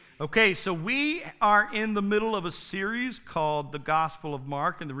Okay, so we are in the middle of a series called the Gospel of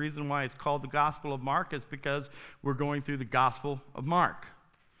Mark, and the reason why it's called the Gospel of Mark is because we're going through the Gospel of Mark.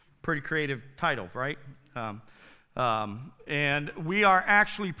 Pretty creative title, right? And we are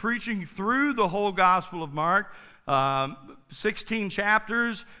actually preaching through the whole Gospel of Mark, 16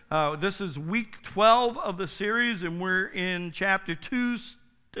 chapters. This is week 12 of the series, and we're in chapter 2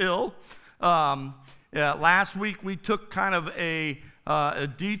 still. Last week we took kind of a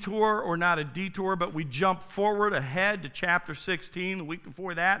detour, or not a detour, but we jumped forward ahead to chapter 16. The week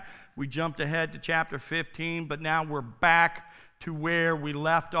before that, we jumped ahead to chapter 15, but now we're back to where we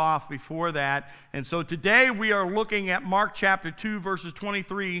left off before that. And so today we are looking at Mark chapter 2, verses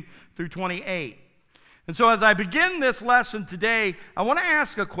 23 through 28. And so as I begin this lesson today, I want to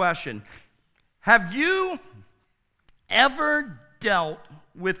ask a question. Have you ever dealt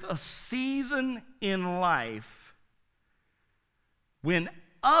with a season in life when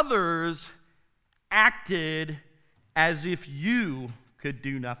others acted as if you could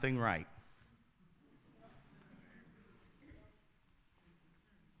do nothing right?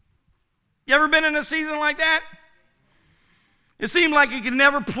 You ever been in a season like that? It seemed like you could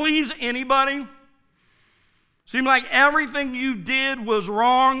never please anybody. Seemed like everything you did was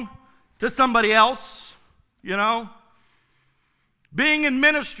wrong to somebody else, you know? Being in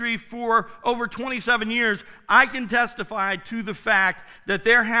ministry for over 27 years, I can testify to the fact that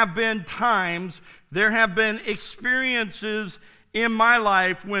there have been times, there have been experiences in my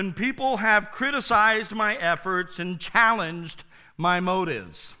life when people have criticized my efforts and challenged my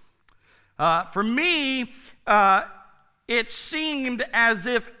motives. For me, it seemed as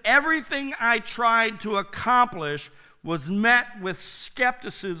if everything I tried to accomplish was met with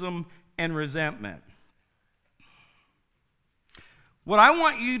skepticism and resentment. What I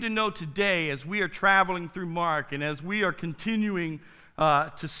want you to know today, as we are traveling through Mark and as we are continuing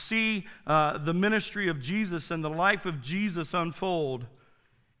to see the ministry of Jesus and the life of Jesus unfold,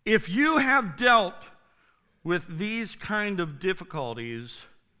 if you have dealt with these kind of difficulties,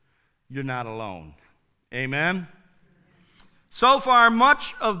 you're not alone. Amen? So far,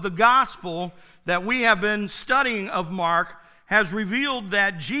 much of the gospel that we have been studying of Mark has revealed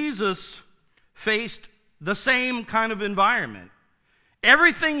that Jesus faced the same kind of environment.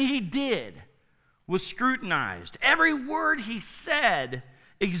 Everything he did was scrutinized. Every word he said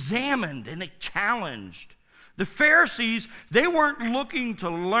examined and challenged. The Pharisees, they weren't looking to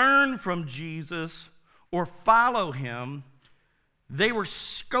learn from Jesus or follow him. They were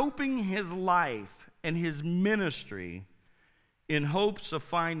scoping his life and his ministry in hopes of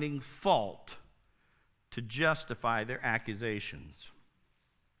finding fault to justify their accusations.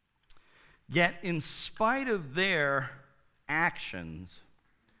 Yet, in spite of their actions,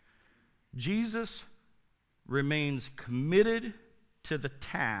 Jesus remains committed to the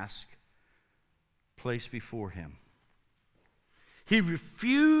task placed before him. He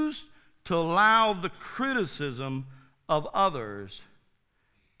refused to allow the criticism of others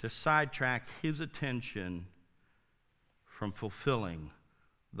to sidetrack his attention from fulfilling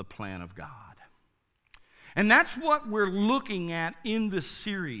the plan of God. And that's what we're looking at in this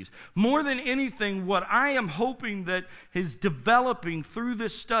series. More than anything, what I am hoping that is developing through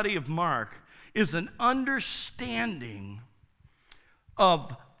this study of Mark is an understanding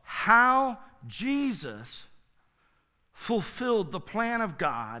of how Jesus fulfilled the plan of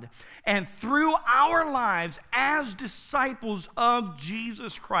God, and through our lives as disciples of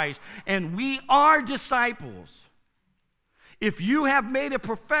Jesus Christ, and we are disciples. If you have made a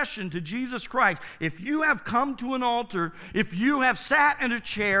profession to Jesus Christ, if you have come to an altar, if you have sat in a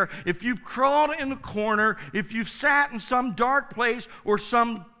chair, if you've crawled in a corner, if you've sat in some dark place or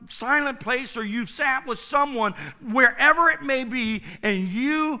some silent place, or you've sat with someone, wherever it may be, and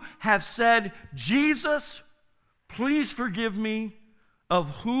you have said, Jesus, please forgive me of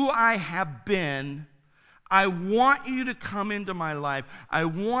who I have been. I want you to come into my life. I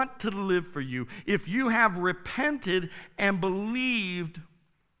want to live for you. If you have repented and believed,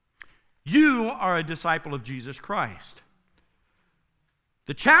 you are a disciple of Jesus Christ.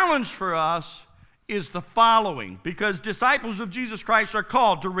 The challenge for us is the following, because disciples of Jesus Christ are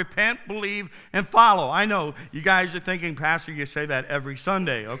called to repent, believe, and follow. I know you guys are thinking, Pastor, you say that every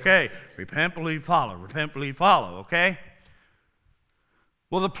Sunday. Okay, repent, believe, follow. Repent, believe, follow, okay?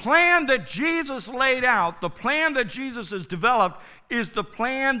 Well, the plan that Jesus laid out, the plan that Jesus has developed, is the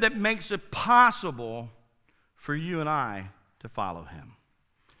plan that makes it possible for you and I to follow him.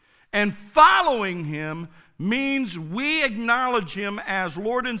 And following him means we acknowledge him as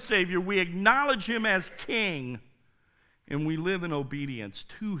Lord and Savior, we acknowledge him as King, and we live in obedience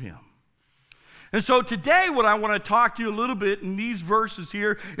to him. And so today what I want to talk to you a little bit in these verses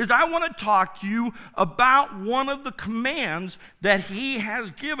here is I want to talk to you about one of the commands that he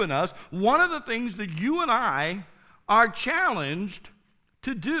has given us, one of the things that you and I are challenged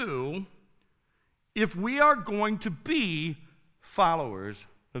to do if we are going to be followers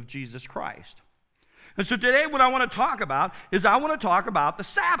of Jesus Christ. And so today what I want to talk about is I want to talk about the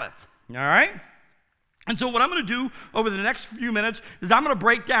Sabbath, all right? And so what I'm going to do over the next few minutes is I'm going to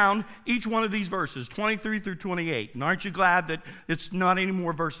break down each one of these verses, 23 through 28. And aren't you glad that it's not any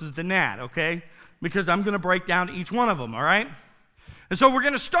more verses than that, okay? Because I'm going to break down each one of them, all right? And so we're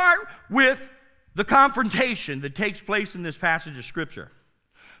going to start with the confrontation that takes place in this passage of Scripture.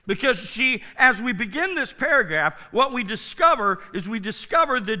 Because, see, as we begin this paragraph, what we discover is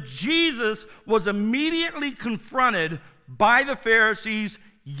that Jesus was immediately confronted by the Pharisees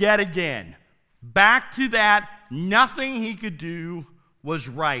yet again. Back to that, nothing he could do was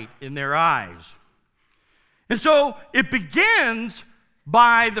right in their eyes. And so it begins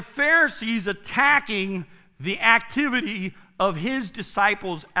by the Pharisees attacking the activity of his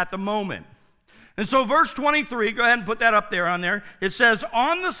disciples at the moment. And so verse 23, go ahead and put that up there on there. It says,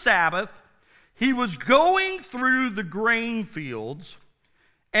 on the Sabbath, he was going through the grain fields,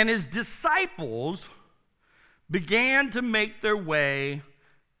 and his disciples began to make their way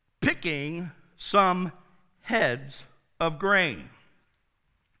picking some heads of grain.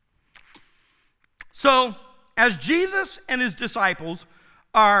 So, as Jesus and his disciples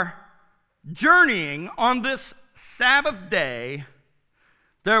are journeying on this Sabbath day,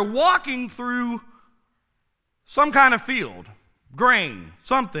 they're walking through some kind of field, grain,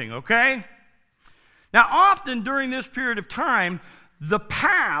 something, okay? Now, often during this period of time, the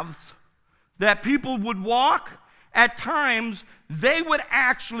paths that people would walk, at times, they would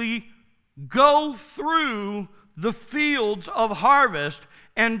actually go through the fields of harvest,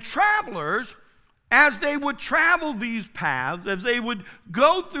 and travelers, as they would travel these paths, as they would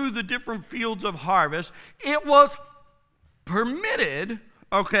go through the different fields of harvest, it was permitted,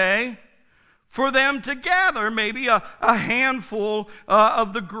 okay, for them to gather maybe a handful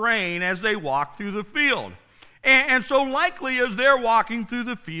of the grain as they walk through the field. And so likely as they're walking through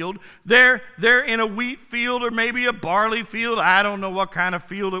the field, they're in a wheat field or maybe a barley field. I don't know what kind of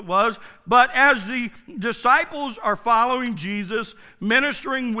field it was. But as the disciples are following Jesus,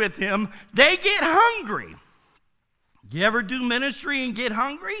 ministering with him, they get hungry. You ever do ministry and get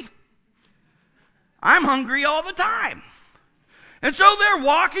hungry? I'm hungry all the time. And so they're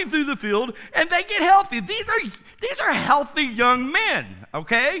walking through the field and they get healthy. These are healthy young men,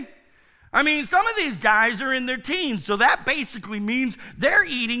 okay? I mean, some of these guys are in their teens, so that basically means they're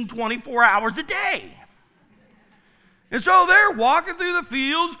eating 24 hours a day. And so they're walking through the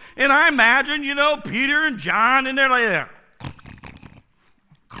fields, and I imagine, Peter and John, and they're like that.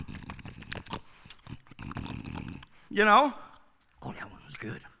 Oh, that one was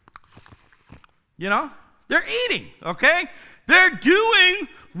good. They're eating, okay? They're doing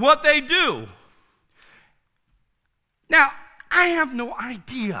what they do. Now, I have no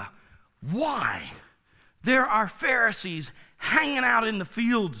idea why there are Pharisees hanging out in the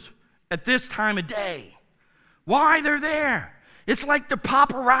fields at this time of day. Why they're there. It's like the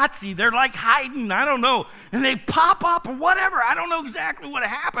paparazzi. They're like hiding, I don't know. And they pop up or whatever. I don't know exactly what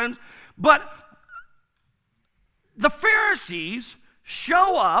happens. But the Pharisees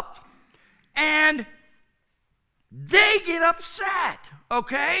show up and they get upset,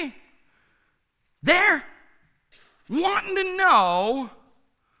 okay? They're wanting to know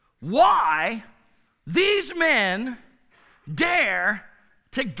why these men dare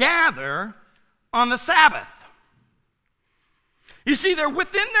to gather on the Sabbath. You see, they're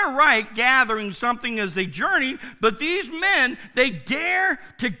within their right gathering something as they journey, but these men, they dare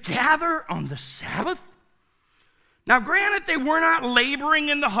to gather on the Sabbath? Now, granted, they were not laboring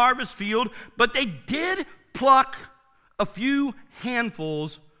in the harvest field, but they did pluck a few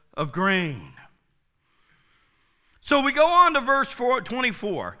handfuls of grain. So we go on to verse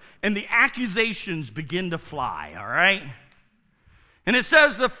 24, and the accusations begin to fly, all right? And it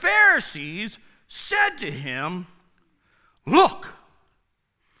says, the Pharisees said to him, look.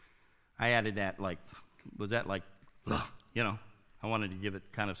 I added that was that look, I wanted to give it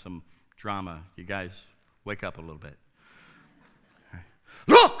kind of some drama. You guys wake up a little bit. Right.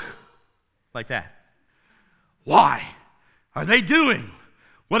 Look, like that. Why are they doing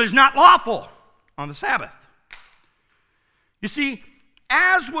what is not lawful on the Sabbath? You see,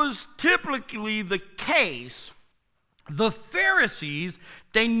 as was typically the case, the Pharisees,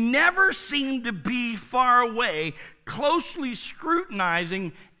 they never seemed to be far away, closely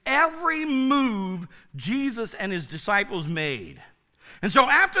scrutinizing every move Jesus and his disciples made. And so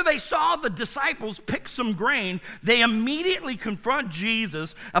after they saw the disciples pick some grain, they immediately confront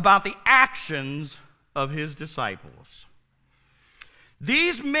Jesus about the actions of his disciples.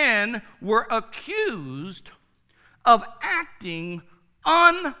 These men were accused of acting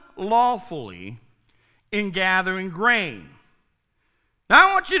unlawfully in gathering grain. Now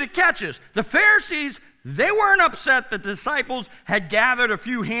I want you to catch this. The Pharisees, they weren't upset that the disciples had gathered a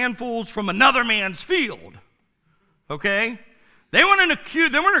few handfuls from another man's field. Okay? They weren't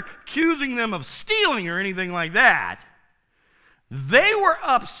accusing them of stealing or anything like that. They were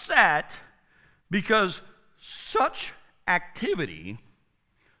upset because such activity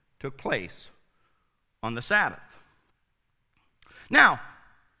took place on the Sabbath. Now,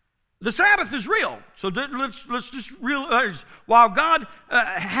 the Sabbath is real. So let's just realize, while God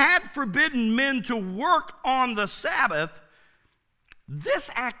had forbidden men to work on the Sabbath, this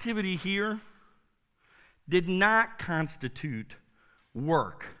activity here did not constitute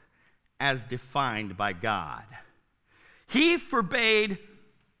work as defined by God. He forbade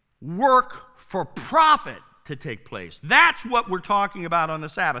work for profit to take place. That's what we're talking about on the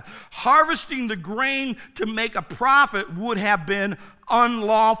Sabbath. Harvesting the grain to make a profit would have been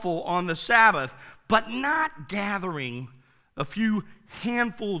unlawful on the Sabbath, but not gathering a few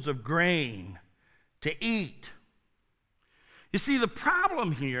handfuls of grain to eat. You see, the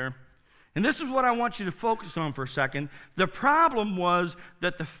problem here, and this is what I want you to focus on for a second, the problem was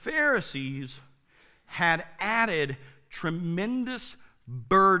that the Pharisees had added tremendous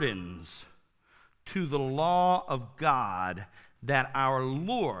burdens to the law of God that our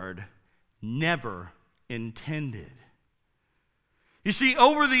Lord never intended. You see,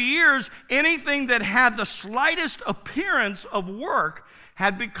 over the years, anything that had the slightest appearance of work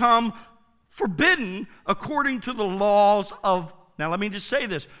had become forbidden according to the laws of, now let me just say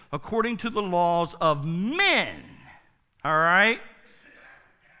this, according to the laws of men, all right?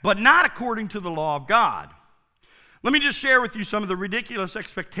 But not according to the law of God. Let me just share with you some of the ridiculous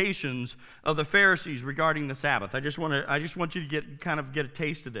expectations of the Pharisees regarding the Sabbath. I just want you to get a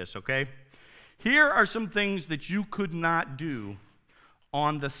taste of this, okay? Here are some things that you could not do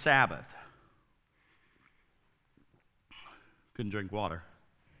on the Sabbath. Couldn't drink water.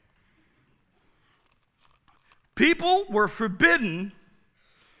 People were forbidden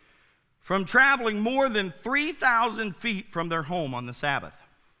from traveling more than 3,000 feet from their home on the Sabbath.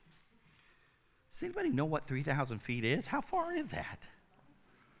 Does anybody know what 3,000 feet is? How far is that?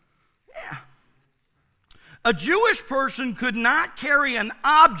 Yeah. A Jewish person could not carry an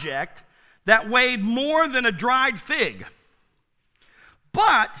object that weighed more than a dried fig.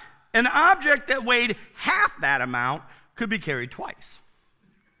 But an object that weighed half that amount could be carried twice.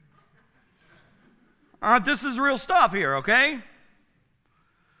 This is real stuff here, okay?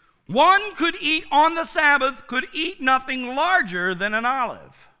 One could eat on the Sabbath, could eat nothing larger than an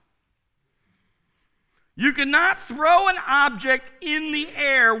olive. You cannot throw an object in the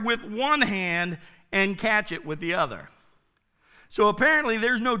air with one hand and catch it with the other. So apparently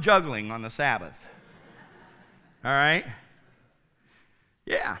there's no juggling on the Sabbath. All right?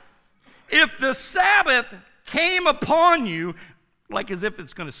 Yeah. If the Sabbath came upon you, like as if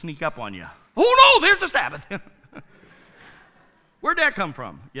it's going to sneak up on you. Oh no, there's the Sabbath. Where'd that come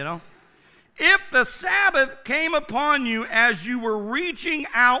from, you know? If the Sabbath came upon you as you were reaching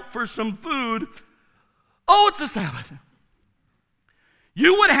out for some food, oh, it's the Sabbath.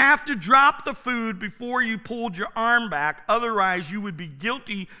 You would have to drop the food before you pulled your arm back. Otherwise, you would be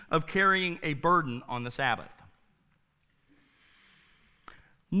guilty of carrying a burden on the Sabbath.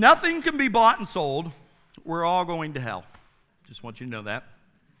 Nothing can be bought and sold. We're all going to hell. Just want you to know that.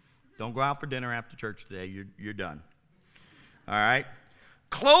 Don't go out for dinner after church today. You're done. All right?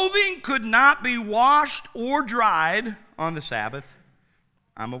 Clothing could not be washed or dried on the Sabbath.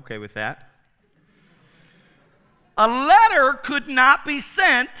 I'm okay with that. A letter could not be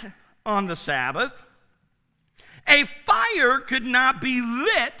sent on the Sabbath. A fire could not be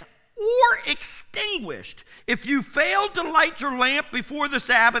lit or extinguished. If you failed to light your lamp before the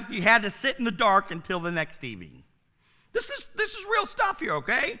Sabbath, you had to sit in the dark until the next evening. This is real stuff here,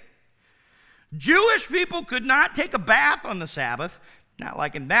 okay? Jewish people could not take a bath on the Sabbath, not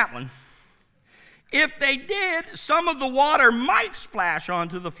like in that one. If they did, some of the water might splash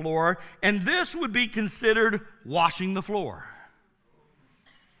onto the floor, and this would be considered washing the floor.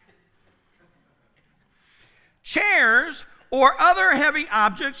 Chairs or other heavy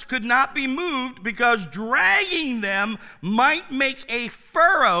objects could not be moved because dragging them might make a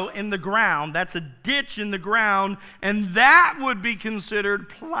furrow in the ground. That's a ditch in the ground, and that would be considered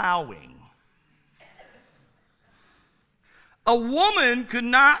plowing. A woman could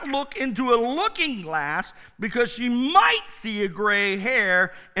not look into a looking glass because she might see a gray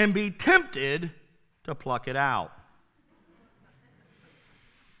hair and be tempted to pluck it out.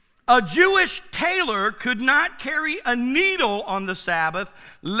 A Jewish tailor could not carry a needle on the Sabbath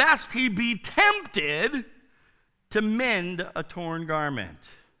lest he be tempted to mend a torn garment.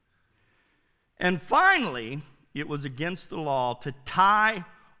 And finally, it was against the law to tie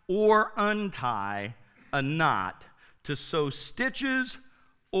or untie a knot, to sew stitches,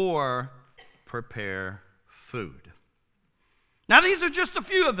 or prepare food. Now, these are just a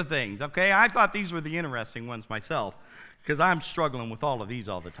few of the things, okay? I thought these were the interesting ones myself, because I'm struggling with all of these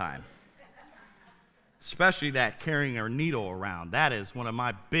all the time. Especially that carrying a needle around. That is one of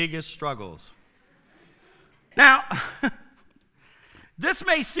my biggest struggles. Now, this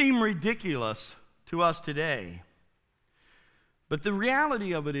may seem ridiculous to us today, but the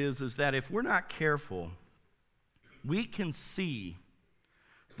reality of it is that if we're not careful, we can see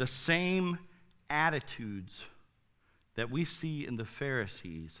the same attitudes that we see in the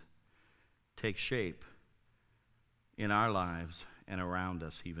Pharisees take shape in our lives and around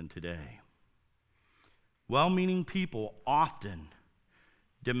us even today. Well-meaning people often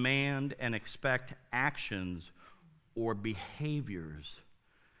demand and expect actions or behaviors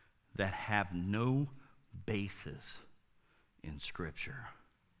that have no basis in Scripture.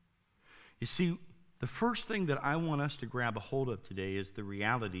 You see, the first thing that I want us to grab a hold of today is the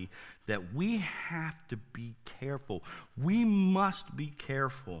reality that we have to be careful. We must be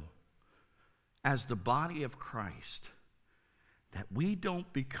careful as the body of Christ that we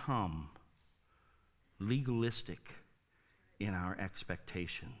don't become legalistic in our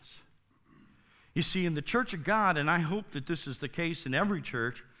expectations. You see, in the Church of God, and I hope that this is the case in every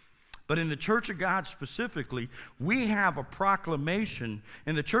church, but in the Church of God specifically, we have a proclamation.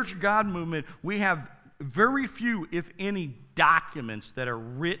 In the Church of God movement, we have very few, if any, documents that are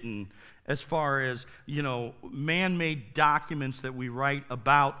written as far as, man-made documents that we write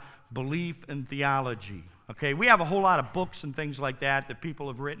about belief and theology. Okay, we have a whole lot of books and things like that people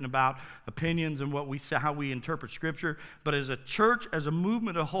have written about opinions and how we interpret Scripture. But as a church, as a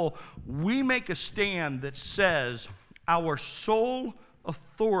movement as a whole, we make a stand that says our sole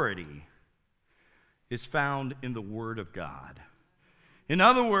authority is found in the Word of God. In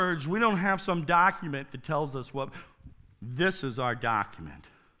other words, we don't have some document that tells us what. This is our document,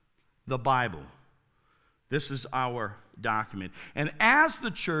 the Bible. This is our document. And as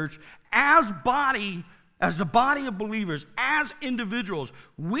the church, as the body of believers, as individuals,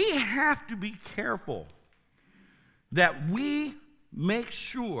 we have to be careful that we make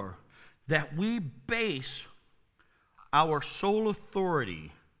sure that we base our sole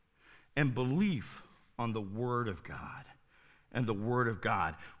authority and belief on the Word of God and the Word of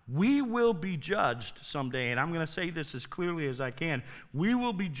God. We will be judged someday, and I'm going to say this as clearly as I can. We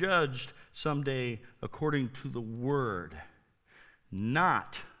will be judged someday according to the Word,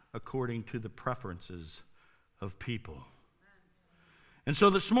 not according to the preferences of people. And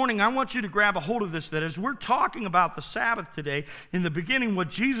so this morning, I want you to grab a hold of this, that as we're talking about the Sabbath today, in the beginning, what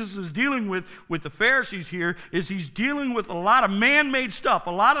Jesus is dealing with the Pharisees here is he's dealing with a lot of man-made stuff,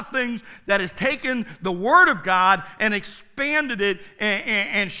 a lot of things that has taken the Word of God and expanded it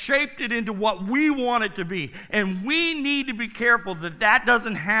and shaped it into what we want it to be. And we need to be careful that that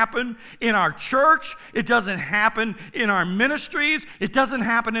doesn't happen in our church, it doesn't happen in our ministries, it doesn't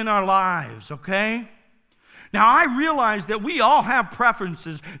happen in our lives, okay? Now, I realize that we all have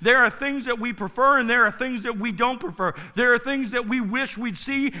preferences. There are things that we prefer and there are things that we don't prefer. There are things that we wish we'd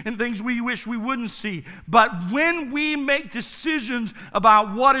see and things we wish we wouldn't see. But when we make decisions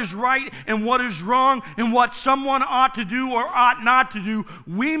about what is right and what is wrong and what someone ought to do or ought not to do,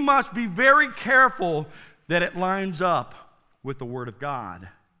 we must be very careful that it lines up with the Word of God.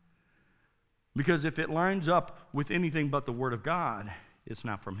 Because if it lines up with anything but the Word of God, it's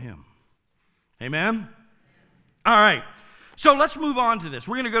not from Him. Amen? All right, so let's move on to this.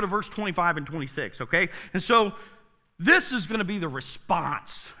 We're going to go to verse 25 and 26, okay? And so this is going to be the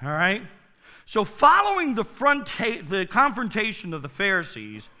response, all right? So following the confrontation of the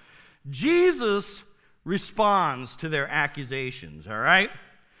Pharisees, Jesus responds to their accusations, all right?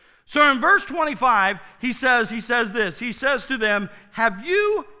 So in verse 25, he says this. He says to them, "Have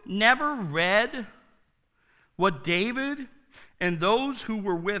you never read what David and those who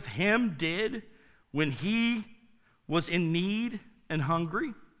were with him did when he was in need and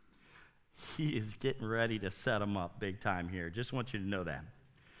hungry?" He is getting ready to set him up big time here. Just want you to know that.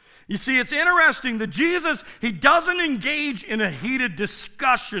 You see, it's interesting that Jesus, he doesn't engage in a heated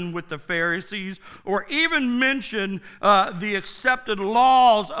discussion with the Pharisees or even mention the accepted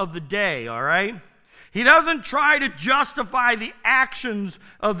laws of the day, all right? He doesn't try to justify the actions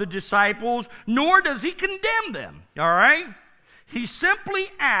of the disciples, nor does he condemn them, all right? He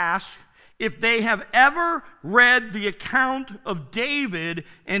simply asks if they have ever read the account of David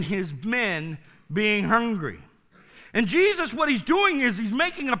and his men being hungry. And Jesus, what he's doing is he's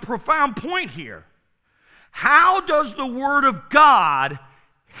making a profound point here. How does the Word of God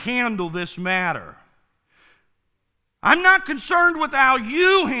handle this matter? I'm not concerned with how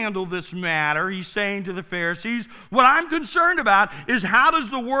you handle this matter, he's saying to the Pharisees. What I'm concerned about is how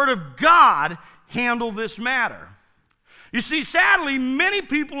does the Word of God handle this matter? You see, sadly, many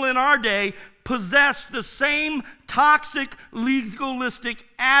people in our day possess the same toxic, legalistic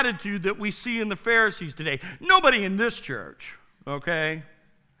attitude that we see in the Pharisees today. Nobody in this church, okay?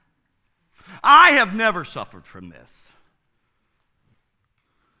 I have never suffered from this.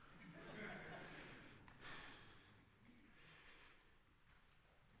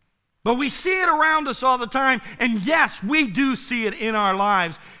 But we see it around us all the time, and yes, we do see it in our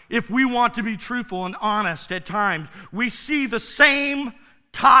lives. If we want to be truthful and honest at times, we see the same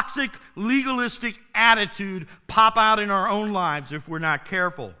toxic, legalistic attitude pop out in our own lives if we're not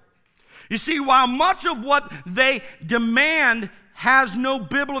careful. You see, while much of what they demand has no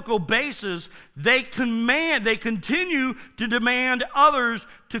biblical basis, they continue to demand others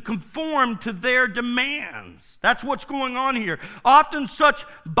to conform to their demands. That's what's going on here. Often such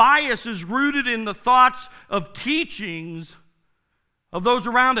bias is rooted in the thoughts of teachings of those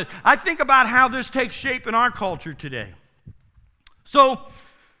around us. I think about how this takes shape in our culture today. So,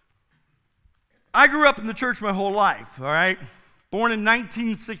 I grew up in the church my whole life, all right? Born in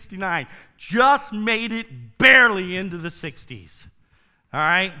 1969. Just made it barely into the 60s. All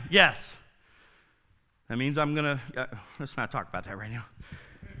right? Yes. That means I'm going to, let's not talk about that right now.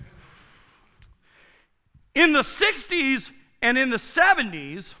 In the 60s and in the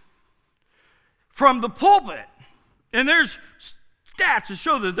 70s, from the pulpit, and there's stats to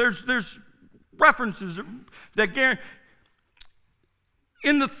show that there's references that guarantee,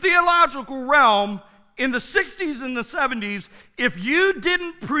 in the theological realm, in the 60s and the 70s, if you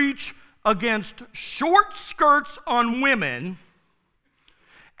didn't preach against short skirts on women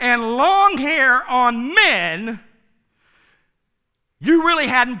and long hair on men, you really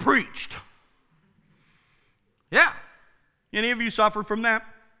hadn't preached. Yeah. Any of you suffer from that?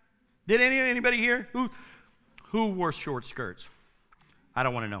 Did anybody here? Who wore short skirts? I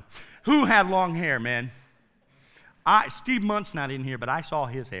don't want to know. Who had long hair, man? Steve Munt's not in here, but I saw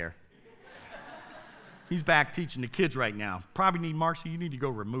his hair. He's back teaching the kids right now. Probably need Marcy, you need to go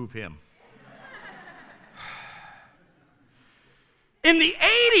remove him. In the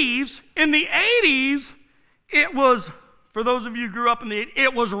 80s, it was, for those of you who grew up in the 80s,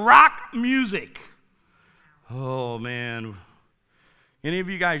 it was rock music. Oh, man. Any of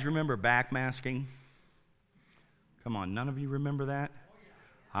you guys remember backmasking? Come on, none of you remember that?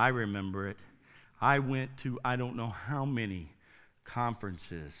 I remember it. I went to I don't know how many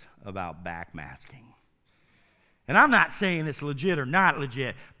conferences about backmasking. And I'm not saying it's legit or not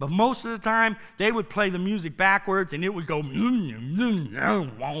legit, but most of the time they would play the music backwards and it would go, and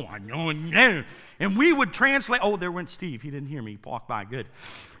we would translate. Oh, there went Steve. He didn't hear me. He walked by. Good.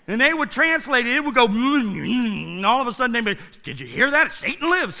 And they would translate it. It would go, and all of a sudden they'd be, did you hear that? Satan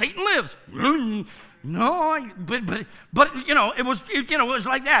lives. Satan lives. No, but it was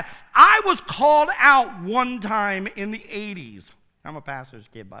like that. I was called out one time in the 80s. I'm a pastor's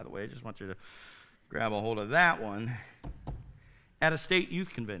kid, by the way. I just want you to grab a hold of that one. At a state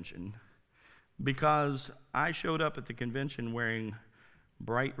youth convention, because I showed up at the convention wearing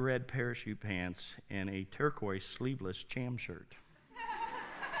bright red parachute pants and a turquoise sleeveless cham shirt.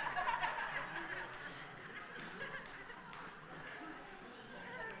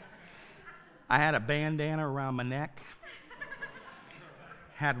 I had a bandana around my neck,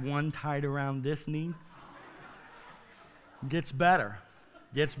 had one tied around this knee. Gets better.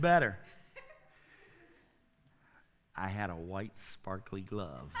 I had a white sparkly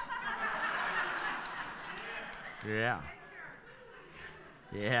glove. Yeah.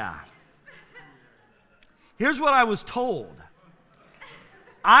 Here's what I was told.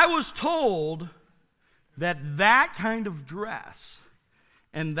 I was told that kind of dress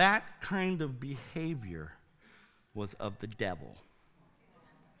and that kind of behavior was of the devil.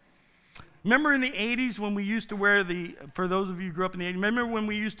 Remember in the 80s when we used to wear for those of you who grew up in the 80s, remember when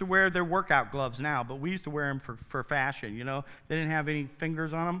we used to wear their workout gloves now, but we used to wear them for fashion, you know? They didn't have any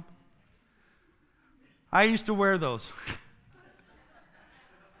fingers on them. I used to wear those.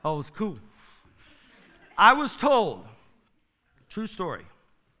 Oh, it was cool. I was told, true story,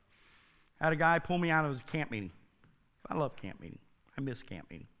 had a guy pull me out of his camp meeting. I love camp meeting. I miss camp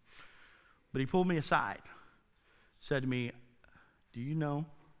meeting. But he pulled me aside, said to me, do you know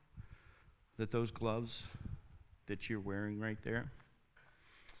that those gloves that you're wearing right there,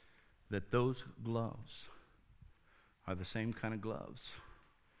 that those gloves are the same kind of gloves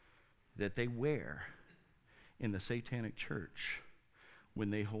that they wear in the Satanic Church when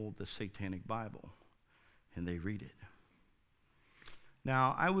they hold the Satanic Bible and they read it.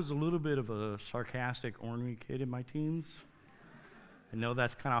 Now, I was a little bit of a sarcastic, ornery kid in my teens. I know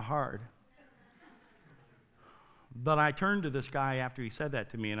that's kind of hard. But I turned to this guy after he said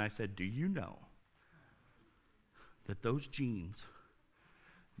that to me, and I said, do you know that those jeans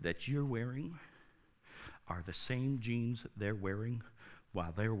that you're wearing are the same jeans they're wearing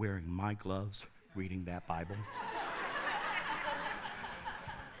while they're wearing my gloves reading that Bible?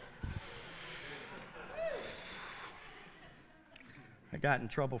 I got in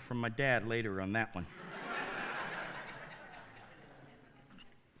trouble from my dad later on that one.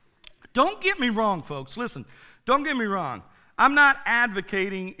 Don't get me wrong, folks. Listen, don't get me wrong. I'm not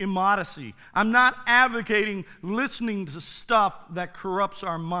advocating immodesty. I'm not advocating listening to stuff that corrupts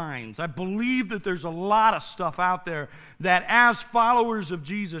our minds. I believe that there's a lot of stuff out there that as followers of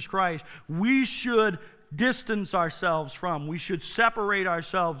Jesus Christ, we should distance ourselves from. We should separate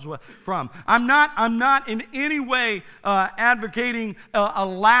ourselves from. I'm not in any way advocating a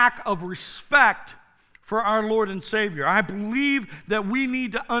lack of respect for our Lord and Savior. I believe that we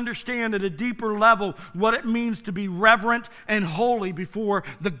need to understand at a deeper level what it means to be reverent and holy before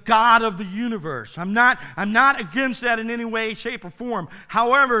the God of the universe. I'm not against that in any way, shape, or form.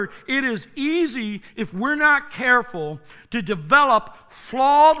 However, it is easy, if we're not careful, to develop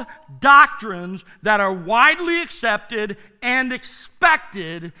flawed doctrines that are widely accepted and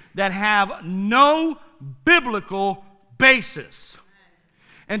expected that have no biblical basis.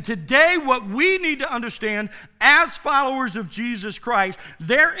 And today, what we need to understand as followers of Jesus Christ,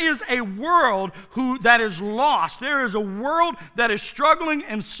 there is a world that is lost. There is a world that is struggling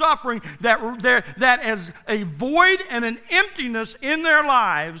and suffering, that has a void and an emptiness in their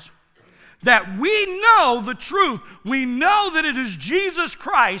lives, that we know the truth. We know that it is Jesus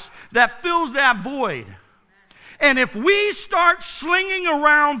Christ that fills that void. And if we start slinging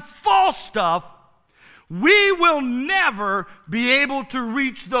around false stuff, we will never be able to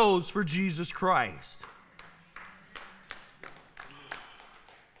reach those for Jesus Christ.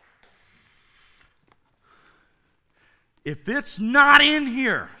 If it's not in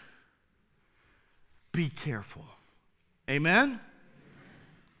here, be careful. Amen?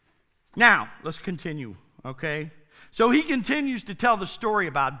 Now, let's continue, okay? So he continues to tell the story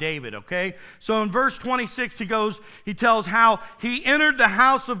about David, okay? So in verse 26, he tells how he entered the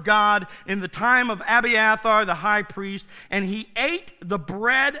house of God in the time of Abiathar, the high priest, and he ate the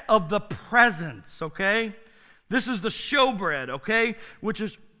bread of the presence, okay? This is the showbread, okay? Which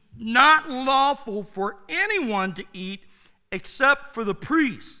is not lawful for anyone to eat except for the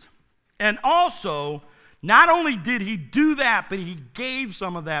priest. And also, not only did he do that, but he gave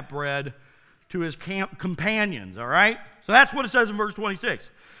some of that bread to his companions, all right? So that's what it says in verse 26.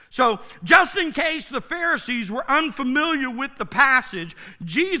 So just in case the Pharisees were unfamiliar with the passage,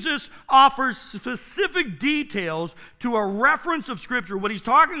 Jesus offers specific details to a reference of Scripture. What he's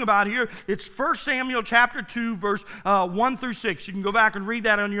talking about here, it's 1 Samuel chapter 2, verse 1 through 6. You can go back and read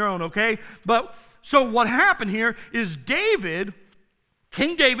that on your own, okay? But so what happened here is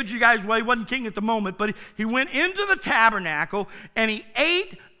King David, you guys, well, he wasn't king at the moment, but he went into the tabernacle and he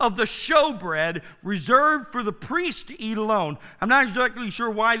ate of the showbread reserved for the priest to eat alone. I'm not exactly sure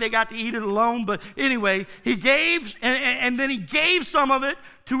why they got to eat it alone, but anyway, he gave, and then he gave some of it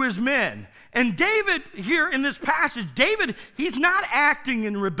to his men. And David, here in this passage, David, he's not acting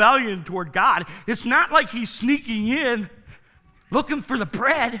in rebellion toward God. It's not like he's sneaking in, looking for the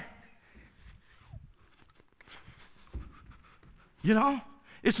bread. You know?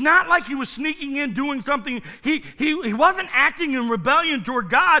 It's not like he was sneaking in doing something. He wasn't acting in rebellion toward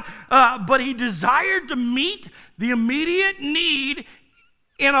God, but he desired to meet the immediate need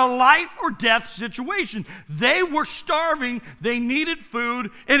in a life or death situation. They were starving, they needed food,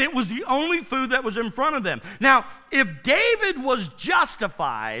 and it was the only food that was in front of them. Now, if David was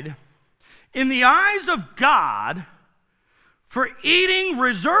justified in the eyes of God for eating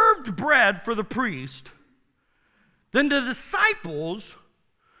reserved bread for the priest, then the disciples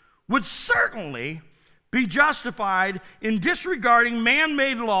would certainly be justified in disregarding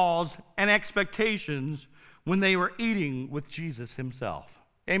man-made laws and expectations when they were eating with Jesus himself.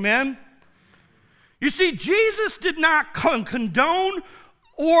 Amen? You see, Jesus did not condone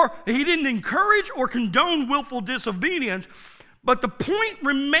or he didn't encourage or condone willful disobedience, but the point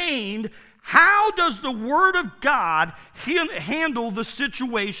remained, how does the Word of God handle the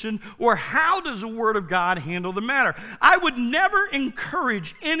situation, or how does the Word of God handle the matter? I would never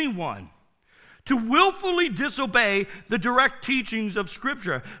encourage anyone to willfully disobey the direct teachings of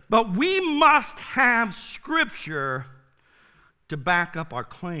Scripture, but we must have Scripture to back up our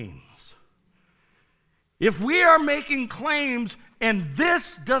claims. If we are making claims and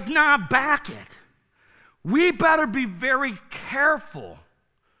this does not back it, we better be very careful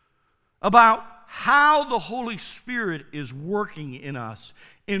about how the Holy Spirit is working in us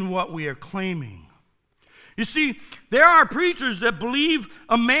in what we are claiming. You see, there are preachers that believe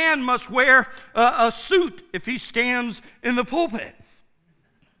a man must wear a suit if he stands in the pulpit.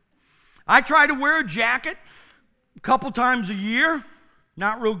 I try to wear a jacket a couple times a year.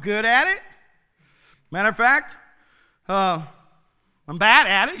 Not real good at it. Matter of fact, I'm bad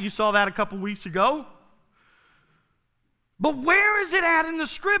at it. You saw that a couple weeks ago. But where is it at in the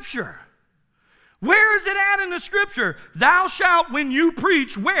Scripture? Where is it at in the Scripture? Thou shalt, when you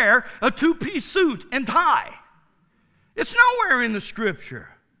preach, wear a two-piece suit and tie. It's nowhere in the Scripture.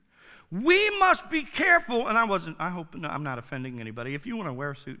 We must be careful, and I'm not offending anybody. If you want to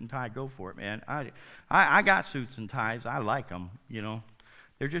wear a suit and tie, go for it, man. I got suits and ties. I like them, you know.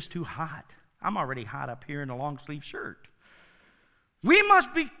 They're just too hot. I'm already hot up here in a long-sleeve shirt. We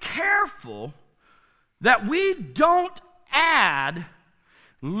must be careful that we don't add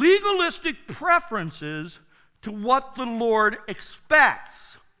legalistic preferences to what the Lord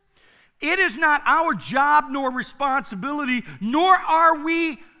expects. It is not our job nor responsibility, nor are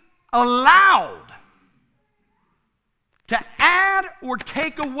we allowed to add or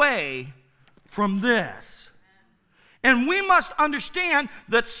take away from this. And we must understand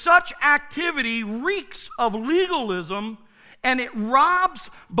that such activity reeks of legalism, and it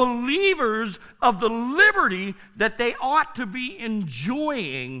robs believers of the liberty that they ought to be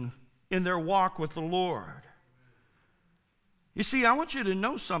enjoying in their walk with the Lord. You see, I want you to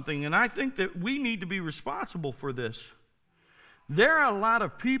know something, and I think that we need to be responsible for this. There are a lot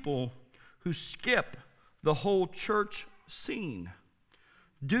of people who skip the whole church scene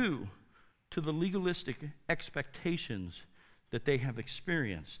due to the legalistic expectations that they have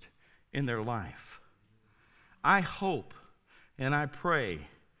experienced in their life. I hope and I pray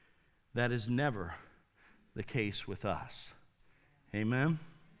that is never the case with us. Amen?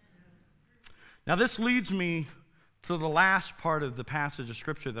 Now this leads me to the last part of the passage of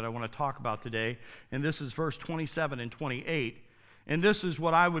Scripture that I want to talk about today, and this is verse 27 and 28. And this is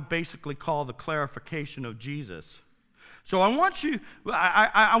what I would basically call the clarification of Jesus. So I want you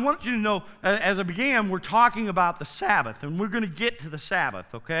to know, as I began, we're talking about the Sabbath, and we're going to get to the Sabbath,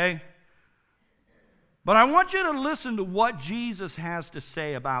 okay? But I want you to listen to what Jesus has to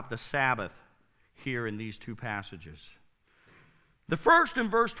say about the Sabbath here in these two passages. The first, in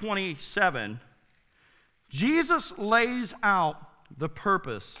verse 27, Jesus lays out the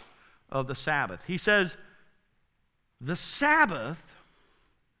purpose of the Sabbath. He says, the Sabbath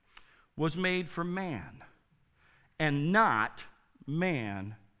was made for man, and not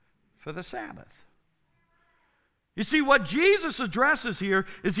man for the Sabbath. You see, what Jesus addresses here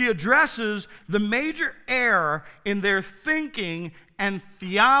is he addresses the major error in their thinking and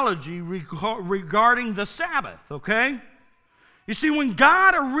theology regarding the Sabbath, okay? You see, when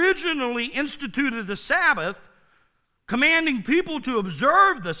God originally instituted the Sabbath, commanding people to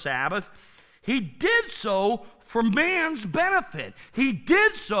observe the Sabbath, he did so for man's benefit. He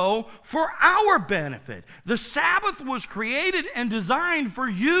did so for our benefit. The Sabbath was created and designed for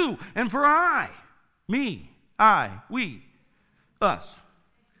you and for I. Me, I, we, us.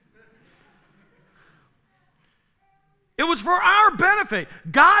 It was for our benefit.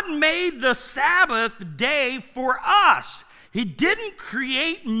 God made the Sabbath day for us. He didn't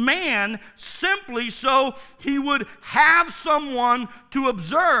create man simply so he would have someone to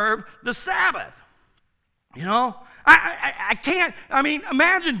observe the Sabbath. You know, I can't,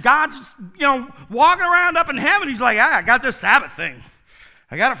 imagine God's, walking around up in heaven. He's like, I got this Sabbath thing.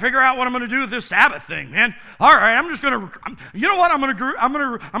 I got to figure out what I'm going to do with this Sabbath thing, man. All right, I'm just going to, you know what? I'm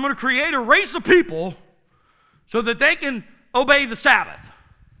going to create a race of people so that they can obey the Sabbath.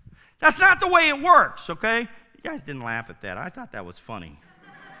 That's not the way it works, okay? You guys didn't laugh at that. I thought that was funny.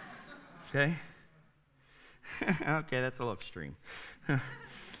 Okay? Okay, that's a little extreme.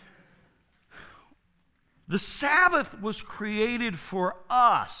 The Sabbath was created for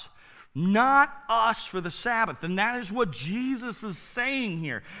us, not us for the Sabbath. And that is what Jesus is saying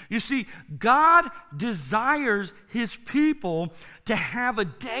here. You see, God desires his people to have a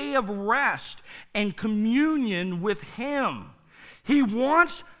day of rest and communion with him. He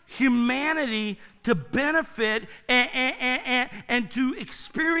wants humanity to benefit and to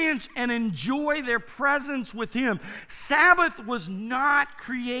experience and enjoy their presence with Him. Sabbath was not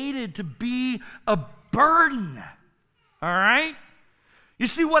created to be a burden. All right? You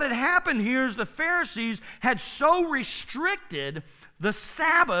see, what had happened here is the Pharisees had so restricted the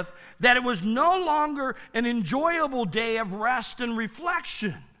Sabbath that it was no longer an enjoyable day of rest and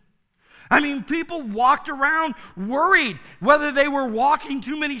reflection. I mean, people walked around worried whether they were walking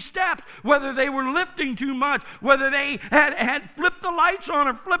too many steps, whether they were lifting too much, whether they had flipped the lights on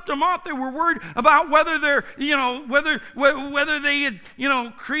or flipped them off. They were worried about whether they're, whether they had,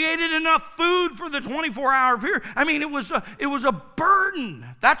 created enough food for the 24-hour period. I mean, it was a burden.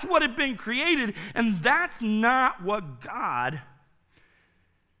 That's what had been created, and that's not what God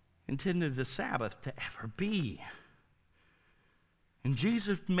intended the Sabbath to ever be. And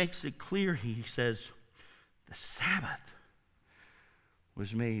Jesus makes it clear. He says, the Sabbath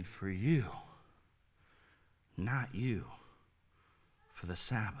was made for you, not you for the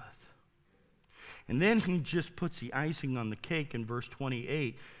Sabbath. And then he just puts the icing on the cake in verse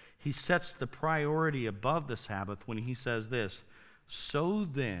 28. He sets the priority above the Sabbath when he says this, so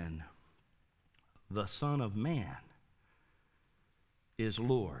then the Son of Man is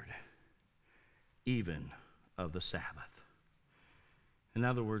Lord, even of the Sabbath. In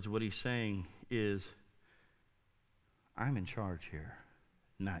other words, what he's saying is, I'm in charge here,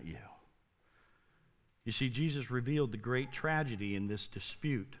 not you. You see, Jesus revealed the great tragedy in this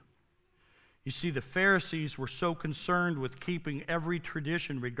dispute. You see, the Pharisees were so concerned with keeping every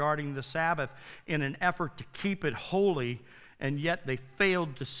tradition regarding the Sabbath in an effort to keep it holy, and yet they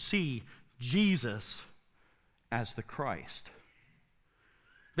failed to see Jesus as the Christ.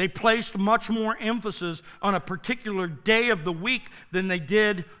 They placed much more emphasis on a particular day of the week than they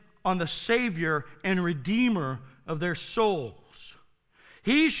did on the Savior and Redeemer of their souls.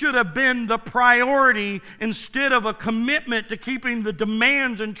 He should have been the priority instead of a commitment to keeping the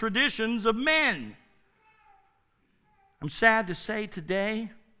demands and traditions of men. I'm sad to say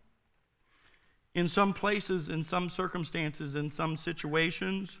today, in some places, in some circumstances, in some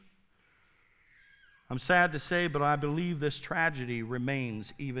situations, I'm sad to say, but I believe this tragedy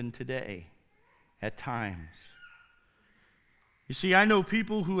remains even today at times. You see, I know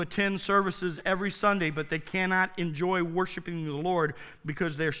people who attend services every Sunday, but they cannot enjoy worshiping the Lord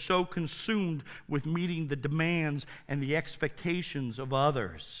because they're so consumed with meeting the demands and the expectations of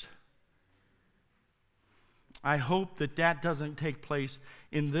others. I hope that that doesn't take place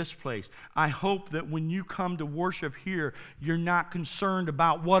in this place. I hope that when you come to worship here, you're not concerned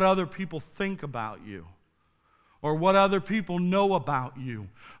about what other people think about you, or what other people know about you,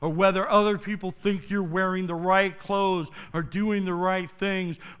 or whether other people think you're wearing the right clothes, or doing the right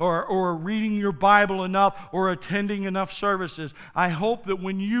things, or reading your Bible enough, or attending enough services. I hope that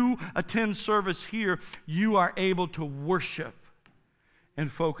when you attend service here, you are able to worship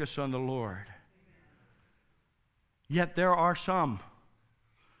and focus on the Lord. Yet there are some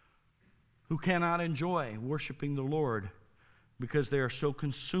who cannot enjoy worshiping the Lord because they are so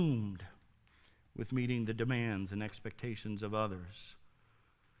consumed with meeting the demands and expectations of others.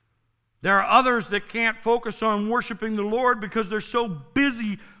 There are others that can't focus on worshiping the Lord because they're so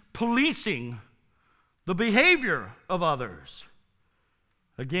busy policing the behavior of others.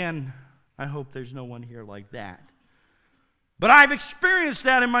 Again, I hope there's no one here like that. But I've experienced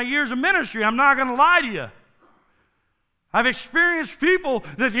that in my years of ministry. I'm not going to lie to you. I've experienced people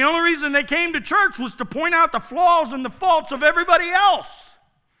that the only reason they came to church was to point out the flaws and the faults of everybody else.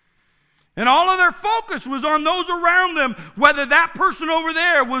 And all of their focus was on those around them, whether that person over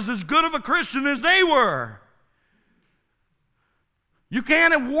there was as good of a Christian as they were. You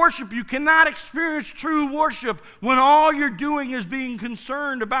can't worship, you cannot experience true worship when all you're doing is being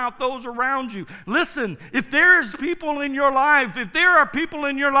concerned about those around you. Listen, if there is people in your life, if there are people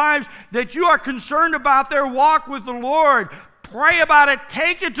in your lives that you are concerned about their walk with the Lord, pray about it,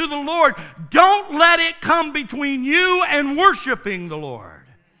 take it to the Lord. Don't let it come between you and worshiping the Lord.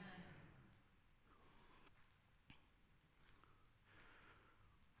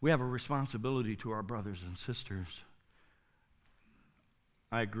 We have a responsibility to our brothers and sisters.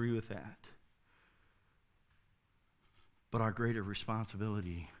 I agree with that. But our greater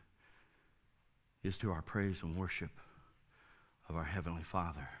responsibility is to our praise and worship of our Heavenly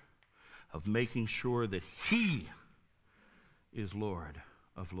Father, of making sure that He is Lord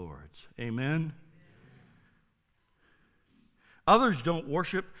of Lords. Amen? Others don't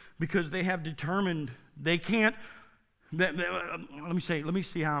worship because they have determined they can't. Let me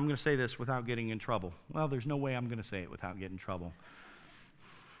see how I'm going to say this without getting in trouble. Well, there's no way I'm going to say it without getting in trouble.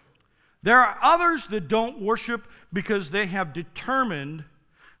 There are others that don't worship because they have determined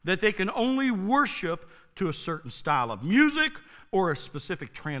that they can only worship to a certain style of music or a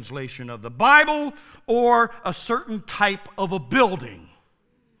specific translation of the Bible or a certain type of a building.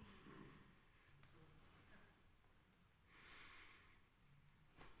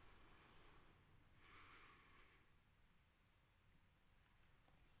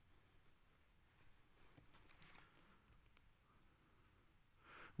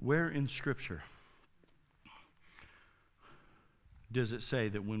 Where in Scripture does it say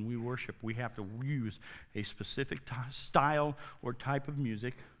that when we worship, we have to use a specific style or type of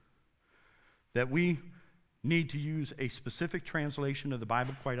music, that we need to use a specific translation of the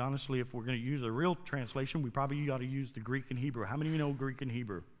Bible? Quite honestly, if we're going to use a real translation, we probably ought to use the Greek and Hebrew. How many of you know Greek and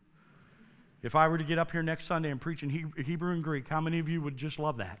Hebrew? If I were to get up here next Sunday and preach in Hebrew and Greek, how many of you would just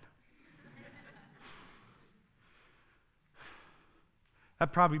love that?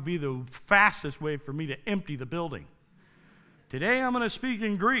 That'd probably be the fastest way for me to empty the building. Today I'm going to speak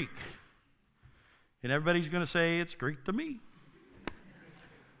in Greek. And everybody's going to say, it's Greek to me.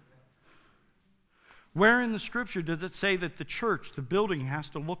 Where in the Scripture does it say that the church, the building, has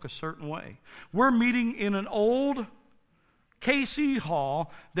to look a certain way? We're meeting in an old KC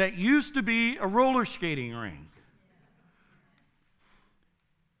Hall that used to be a roller skating rink.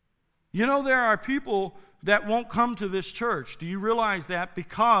 You know, there are people that won't come to this church. Do you realize that?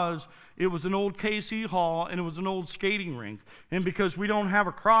 Because it was an old KC Hall and it was an old skating rink, and because we don't have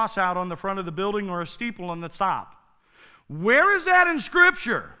a cross out on the front of the building or a steeple on the top. Where is that in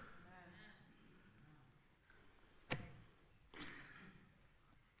Scripture?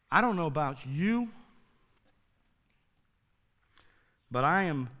 I don't know about you, but I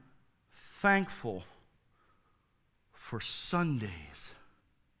am thankful for Sundays.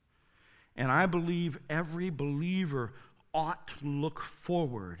 And I believe every believer ought to look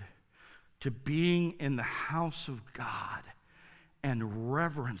forward to being in the house of God and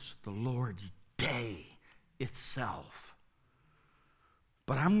reverence the Lord's day itself.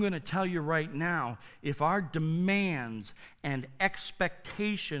 But I'm going to tell you right now, if our demands and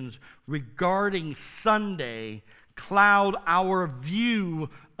expectations regarding Sunday cloud our view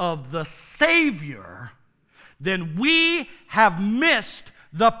of the Savior, then we have missed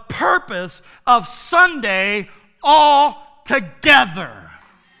the purpose of Sunday altogether.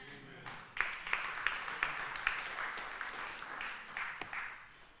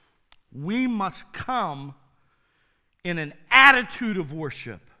 We must come in an attitude of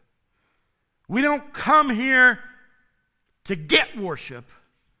worship. We don't come here to get worship.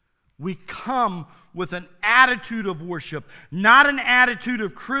 We come with an attitude of worship, not an attitude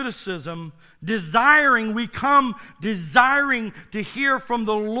of criticism, we come desiring to hear from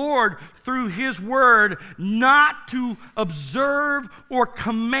the Lord through His Word, not to observe or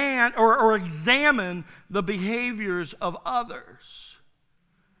command or examine the behaviors of others.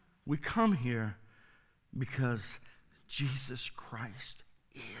 We come here because Jesus Christ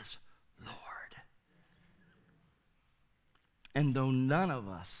is Lord. And though none of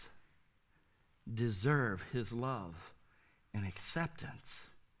us deserve His love and acceptance,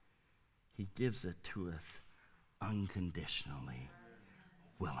 He gives it to us unconditionally,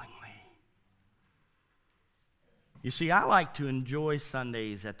 willingly. You see, I like to enjoy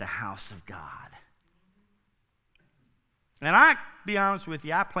Sundays at the house of God. And I, be honest with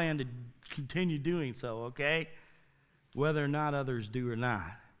you, I plan to continue doing so, okay? Whether or not others do or not.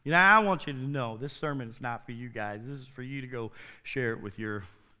 You know, I want you to know this sermon is not for you guys. This is for you to go share it with your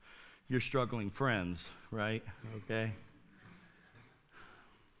struggling friends, right? Okay?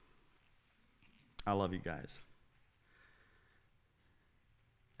 I love you guys.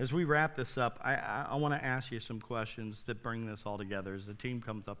 As we wrap this up, I want to ask you some questions that bring this all together as the team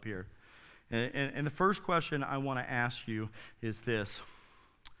comes up here. And the first question I want to ask you is this: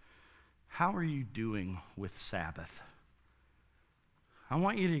 how are you doing with Sabbath? I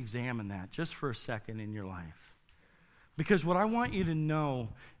want you to examine that just for a second in your life. Because what I want you to know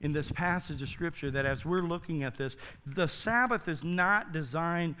in this passage of Scripture, that as we're looking at this, the Sabbath is not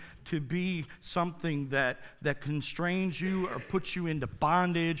designed to be something that constrains you or puts you into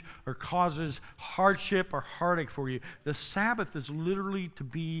bondage or causes hardship or heartache for you. The Sabbath is literally to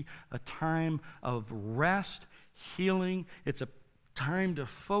be a time of rest, healing. It's a time to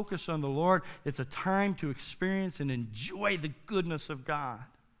focus on the Lord. It's a time to experience and enjoy the goodness of God.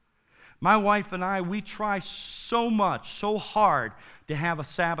 My wife and I, we try so much, so hard to have a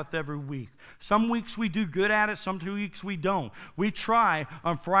Sabbath every week. Some weeks we do good at it, some weeks we don't. We try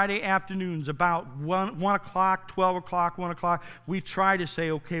on Friday afternoons about 1 o'clock, 12 o'clock, 1 o'clock. We try to say,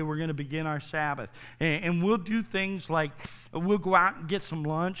 okay, we're going to begin our Sabbath. And we'll do things like we'll go out and get some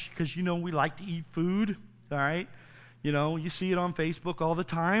lunch because, you know, we like to eat food, all right? You know, you see it on Facebook all the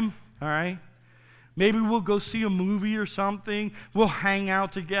time, all right? Maybe we'll go see a movie or something. We'll hang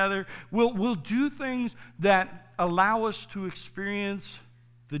out together. We'll do things that allow us to experience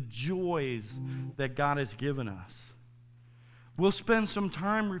the joys that God has given us. We'll spend some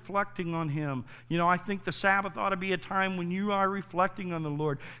time reflecting on Him. You know, I think the Sabbath ought to be a time when you are reflecting on the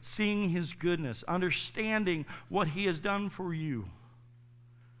Lord, seeing His goodness, understanding what He has done for you.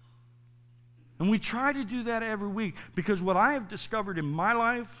 And we try to do that every week, because what I have discovered in my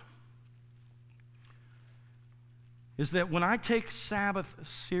life is that when I take Sabbath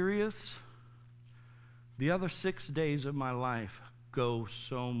serious, the other 6 days of my life go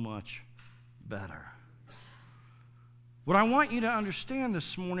so much better. What I want you to understand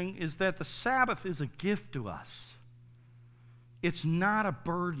this morning is that the Sabbath is a gift to us. It's not a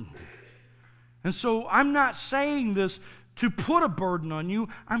burden. And so I'm not saying this to put a burden on you.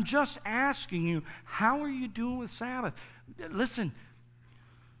 I'm just asking you, how are you doing with Sabbath? Listen,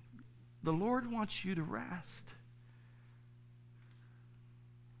 the Lord wants you to rest.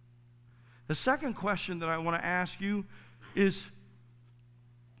 The second question that I want to ask you is,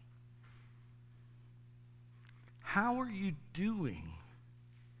 how are you doing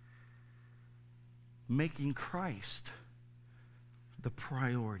making Christ the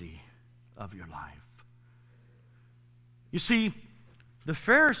priority of your life? You see, the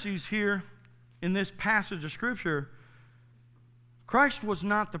Pharisees here in this passage of Scripture, Christ was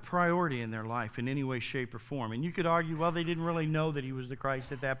not the priority in their life in any way, shape, or form. And you could argue, well, they didn't really know that He was the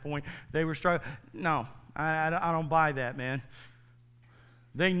Christ at that point. They were struggling. No, I don't buy that, man.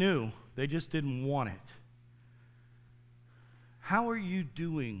 They knew. They just didn't want it. How are you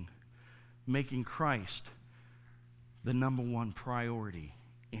doing making Christ the number one priority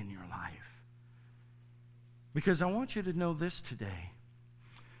in your life? Because I want you to know this today.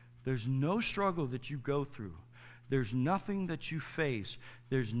 There's no struggle that you go through. There's nothing that you face.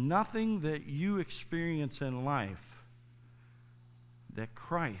 There's nothing that you experience in life that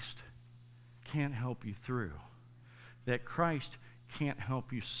Christ can't help you through, that Christ can't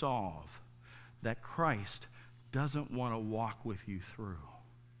help you solve, that Christ doesn't want to walk with you through.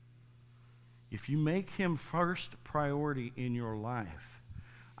 If you make Him first priority in your life,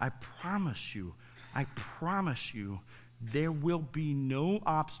 I promise you, there will be no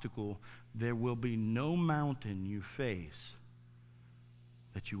obstacle, there will be no mountain you face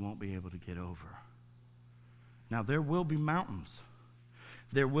that you won't be able to get over. Now, there will be mountains.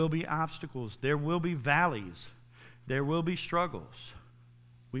 There will be obstacles. There will be valleys. There will be struggles.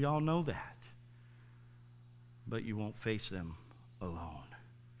 We all know that. But you won't face them alone.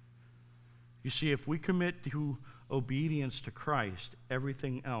 You see, if we commit to obedience to Christ,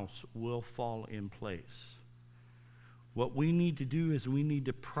 everything else will fall in place. What we need to do is we need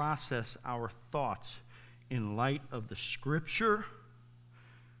to process our thoughts in light of the Scripture,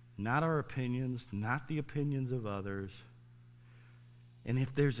 not our opinions, not the opinions of others. And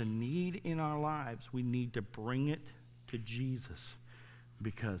if there's a need in our lives, we need to bring it to Jesus,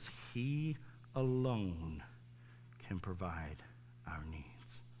 because He alone can provide our needs.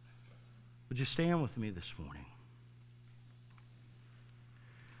 Would you stand with me this morning?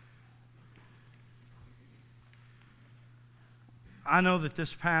 I know that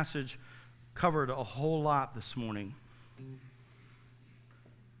this passage covered a whole lot this morning.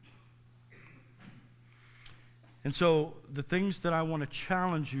 And so the things that I want to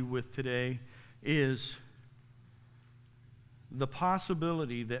challenge you with today is the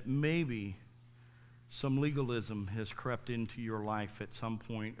possibility that maybe some legalism has crept into your life at some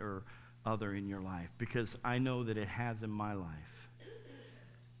point or other in your life, because I know that it has in my life.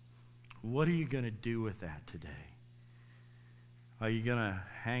 What are you going to do with that today? Are you going to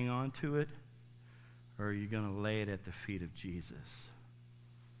hang on to it, or are you going to lay it at the feet of Jesus?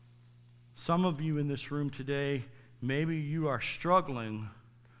 Some of you in this room today, maybe you are struggling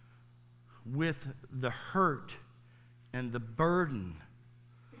with the hurt and the burden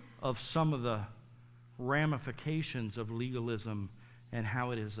of some of the ramifications of legalism and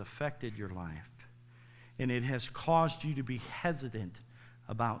how it has affected your life. And it has caused you to be hesitant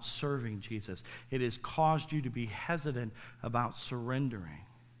about serving Jesus. It has caused you to be hesitant about surrendering.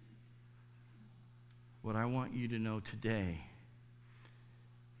 What I want you to know today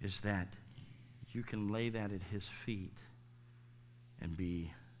is that you can lay that at His feet and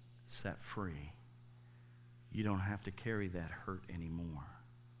be set free. You don't have to carry that hurt anymore,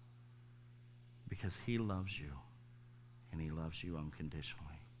 because He loves you, and He loves you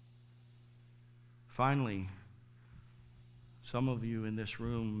unconditionally. Finally, some of you in this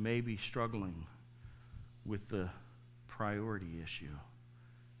room may be struggling with the priority issue.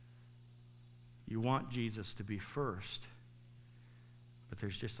 You want Jesus to be first, but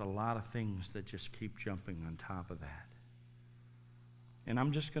there's just a lot of things that just keep jumping on top of that. And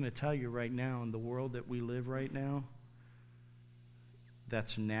I'm just going to tell you right now, in the world that we live right now,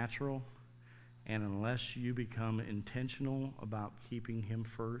 that's natural. And unless you become intentional about keeping him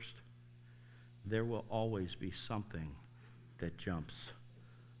first, there will always be something that jumps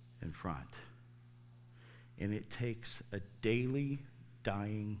in front. And it takes a daily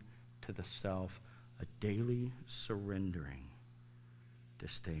dying to the self, a daily surrendering to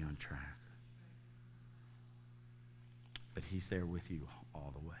stay on track. But he's there with you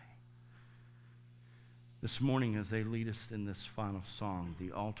all the way. This morning, as they lead us in this final song,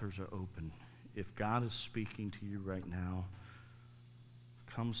 the altars are open. If God is speaking to you right now,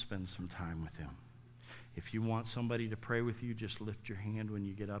 come spend some time with him. If you want somebody to pray with you, just lift your hand when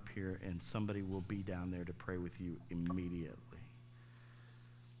you get up here, and somebody will be down there to pray with you immediately.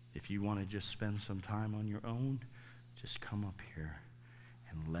 If you want to just spend some time on your own, just come up here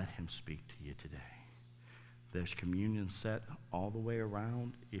and let him speak to you today. There's communion set all the way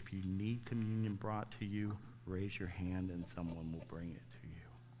around. If you need communion brought to you, raise your hand and someone will bring it to you.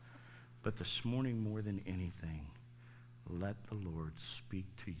 But this morning, more than anything, let the Lord speak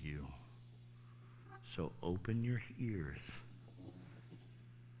to you. So open your ears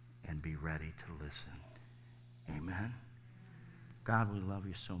and be ready to listen. Amen. God, we love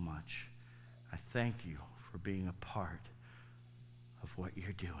you so much. I thank you for being a part of what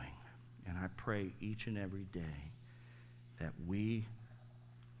you're doing. And I pray each and every day that we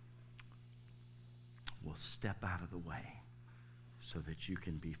will step out of the way so that you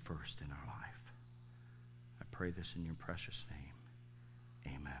can be first in our life. I pray this in your precious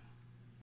name. Amen.